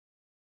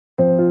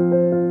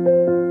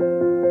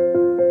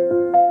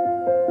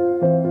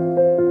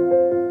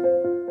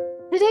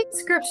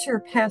scripture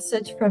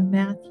passage from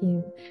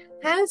Matthew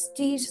has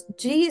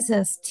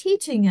Jesus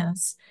teaching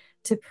us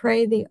to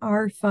pray the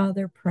Our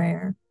Father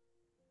prayer.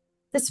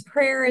 This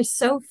prayer is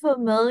so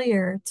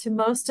familiar to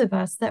most of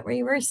us that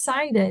we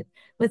recite it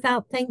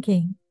without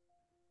thinking.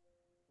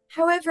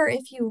 However,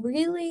 if you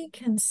really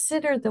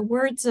consider the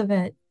words of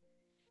it,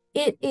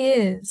 it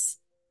is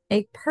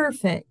a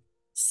perfect,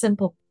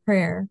 simple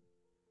prayer.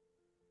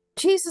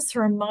 Jesus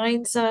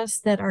reminds us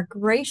that our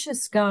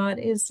gracious God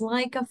is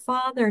like a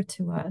father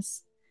to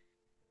us.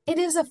 It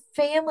is a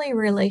family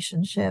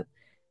relationship,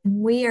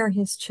 and we are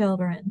his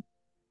children.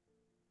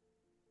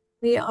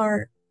 We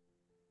are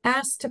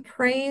asked to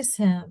praise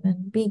him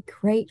and be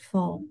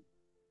grateful.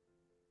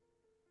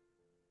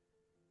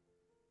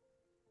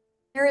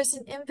 There is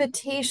an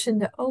invitation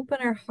to open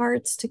our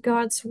hearts to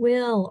God's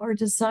will or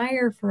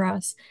desire for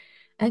us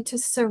and to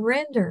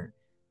surrender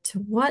to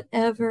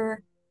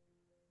whatever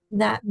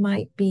that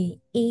might be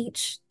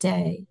each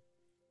day.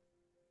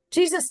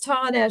 Jesus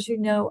taught, as you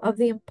know, of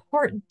the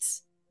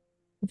importance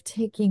of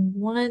taking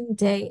one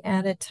day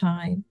at a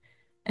time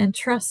and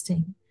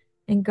trusting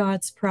in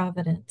God's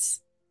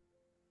providence.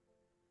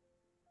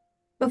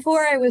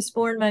 Before I was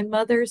born, my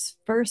mother's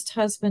first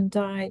husband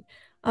died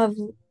of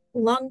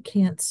lung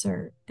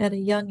cancer at a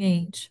young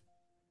age,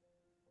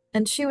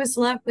 and she was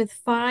left with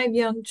 5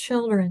 young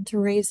children to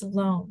raise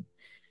alone.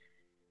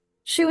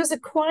 She was a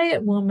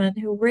quiet woman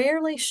who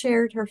rarely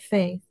shared her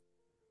faith,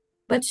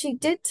 but she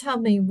did tell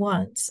me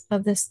once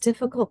of this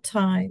difficult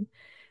time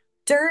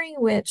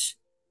during which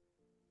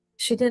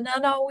she did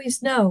not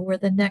always know where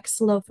the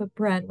next loaf of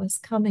bread was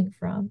coming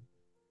from,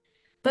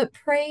 but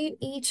prayed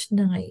each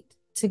night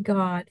to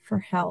God for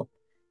help,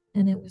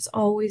 and it was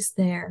always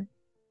there.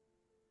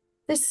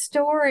 This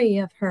story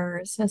of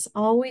hers has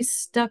always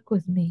stuck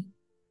with me.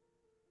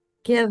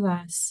 Give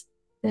us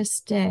this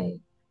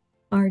day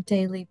our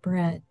daily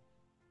bread.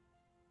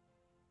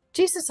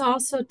 Jesus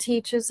also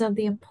teaches of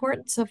the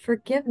importance of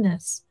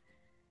forgiveness.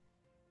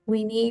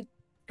 We need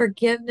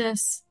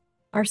forgiveness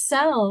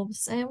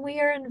ourselves, and we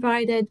are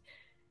invited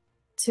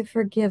to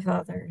forgive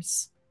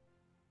others.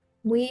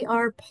 We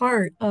are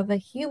part of a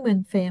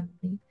human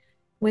family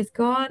with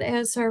God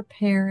as our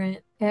parent,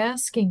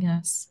 asking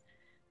us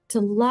to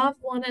love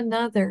one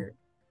another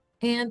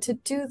and to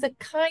do the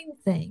kind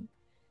thing,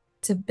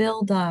 to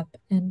build up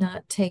and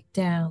not take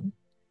down.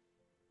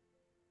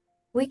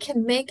 We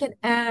can make an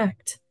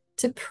act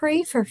to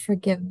pray for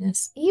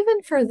forgiveness,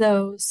 even for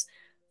those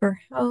for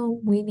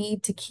whom we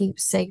need to keep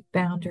safe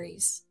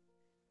boundaries.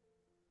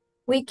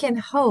 We can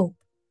hope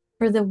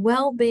for the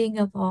well-being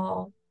of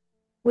all,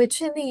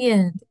 which in the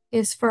end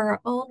is for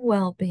our own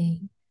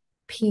well-being,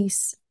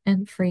 peace,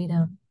 and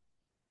freedom.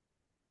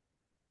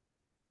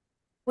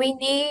 We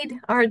need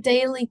our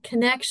daily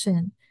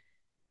connection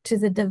to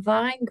the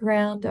divine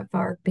ground of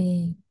our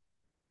being.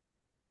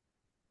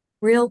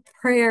 Real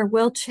prayer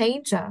will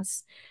change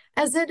us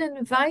as it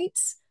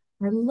invites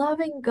our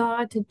loving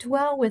God to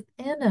dwell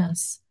within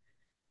us,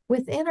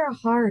 within our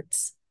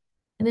hearts.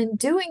 And in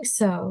doing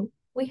so,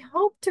 we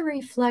hope to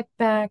reflect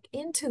back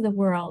into the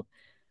world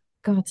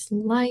God's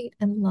light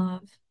and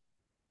love.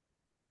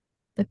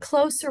 The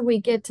closer we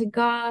get to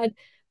God,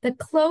 the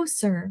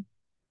closer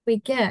we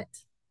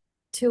get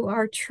to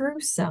our true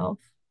self,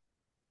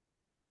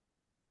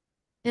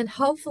 and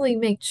hopefully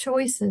make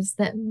choices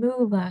that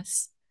move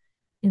us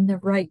in the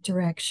right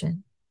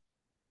direction.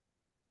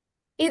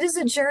 It is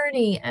a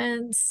journey,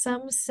 and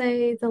some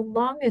say the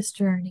longest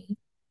journey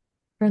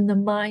from the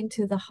mind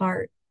to the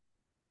heart.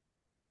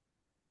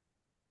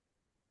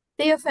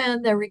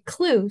 Theophan the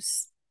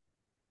Recluse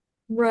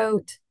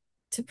wrote,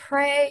 "To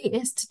pray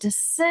is to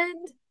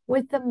descend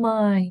with the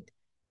mind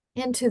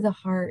into the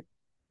heart,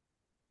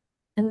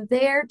 and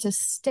there to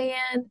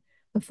stand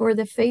before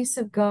the face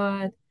of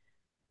God,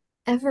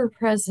 ever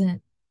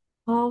present,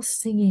 all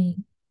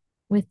seeing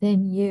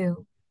within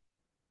you,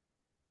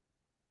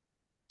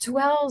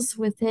 dwells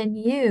within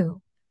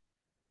you,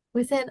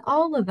 within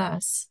all of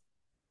us."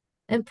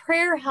 And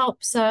prayer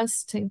helps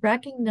us to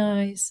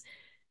recognize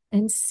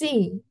and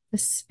see the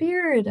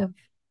Spirit of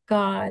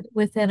God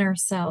within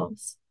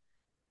ourselves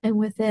and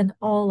within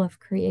all of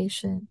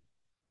creation.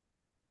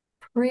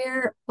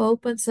 Prayer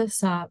opens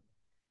us up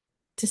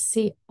to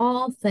see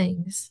all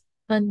things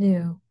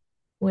anew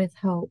with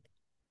hope.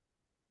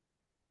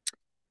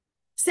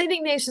 St.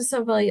 Ignatius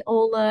of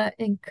Loyola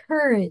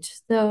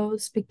encouraged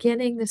those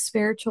beginning the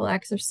spiritual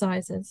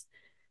exercises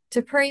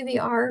to pray the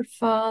Our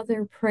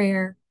Father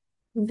prayer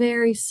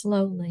very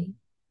slowly,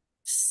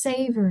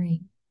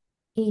 savoring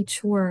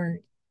each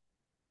word.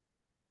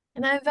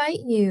 And I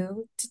invite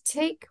you to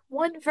take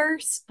one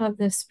verse of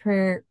this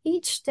prayer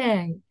each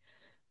day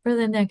for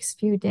the next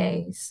few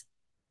days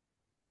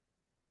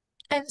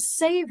and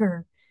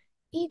savor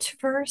each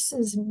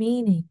verse's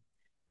meaning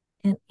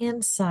and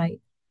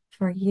insight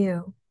for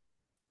you.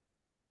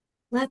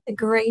 Let the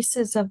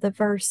graces of the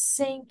verse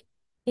sink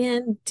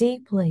in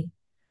deeply,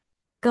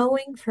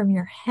 going from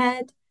your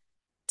head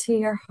to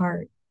your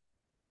heart.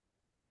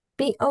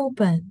 Be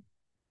open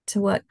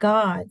to what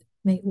God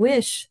may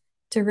wish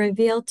to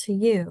reveal to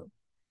you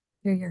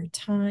through your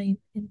time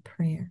in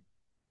prayer.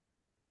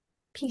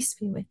 Peace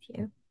be with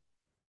you.